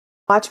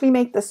Watch me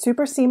make the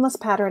super seamless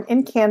pattern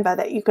in Canva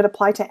that you could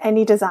apply to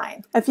any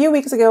design. A few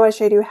weeks ago, I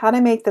showed you how to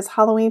make this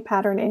Halloween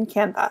pattern in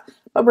Canva,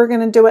 but we're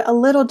going to do it a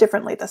little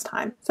differently this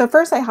time. So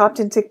first I hopped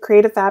into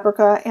Creative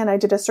Fabrica and I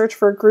did a search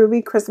for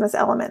groovy Christmas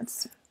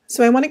elements.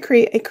 So I want to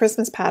create a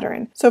Christmas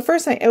pattern. So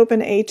first I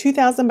open a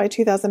 2000 by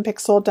 2000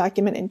 pixel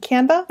document in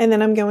Canva, and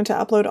then I'm going to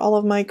upload all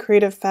of my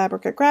Creative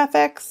Fabrica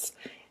graphics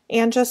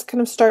and just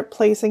kind of start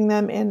placing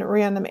them in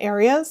random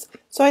areas.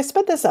 So I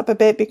sped this up a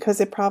bit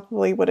because it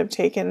probably would have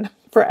taken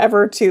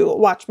forever to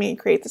watch me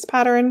create this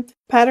pattern.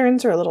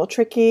 Patterns are a little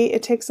tricky.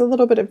 It takes a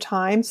little bit of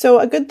time. So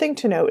a good thing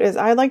to note is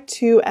I like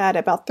to add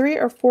about 3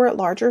 or 4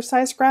 larger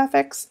size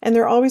graphics, and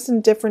they're always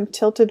in different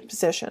tilted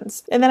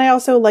positions. And then I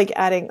also like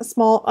adding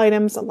small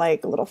items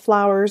like little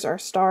flowers or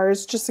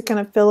stars just to kind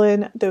of fill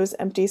in those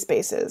empty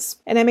spaces.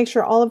 And I make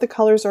sure all of the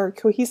colors are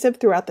cohesive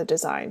throughout the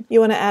design.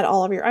 You want to add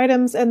all of your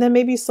items and then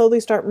maybe slowly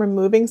start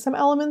removing some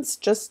elements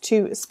just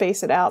to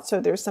space it out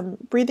so there's some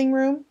breathing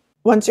room.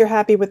 Once you're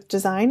happy with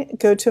design,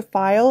 go to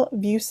File,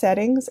 View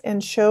Settings,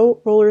 and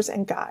Show Rulers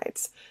and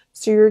Guides.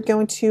 So you're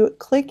going to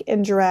click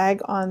and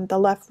drag on the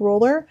left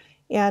ruler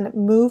and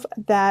move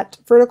that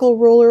vertical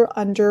ruler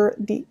under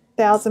the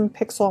 1000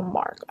 pixel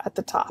mark at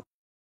the top.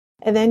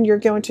 And then you're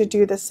going to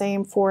do the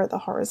same for the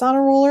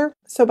horizontal ruler.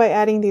 So by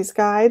adding these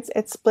guides,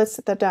 it splits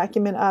the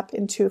document up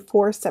into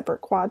 4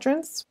 separate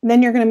quadrants.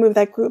 Then you're going to move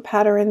that group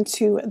pattern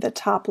to the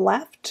top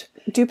left,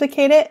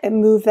 duplicate it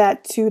and move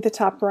that to the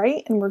top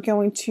right, and we're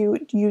going to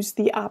use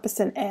the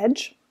opposite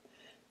edge.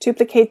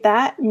 Duplicate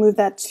that, move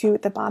that to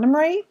the bottom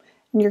right,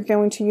 and you're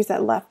going to use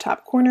that left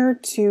top corner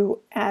to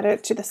add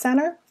it to the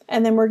center.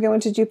 And then we're going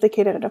to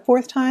duplicate it a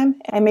 4th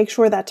time and make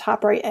sure that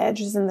top right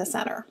edge is in the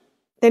center.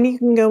 Then you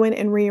can go in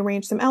and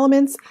rearrange some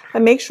elements,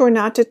 but make sure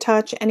not to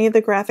touch any of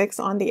the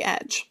graphics on the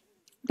edge.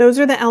 Those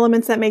are the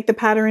elements that make the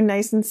pattern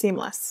nice and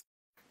seamless.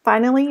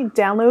 Finally,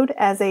 download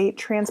as a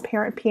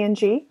transparent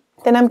PNG.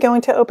 Then I'm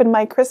going to open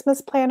my Christmas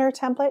planner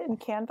template in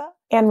Canva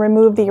and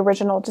remove the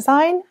original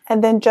design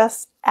and then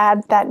just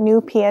add that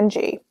new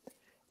PNG.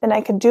 Then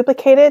I can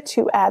duplicate it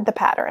to add the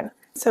pattern.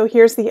 So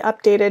here's the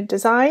updated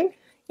design,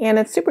 and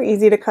it's super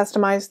easy to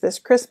customize this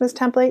Christmas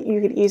template.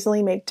 You could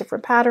easily make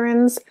different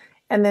patterns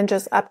and then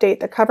just update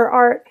the cover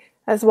art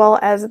as well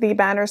as the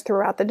banners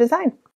throughout the design.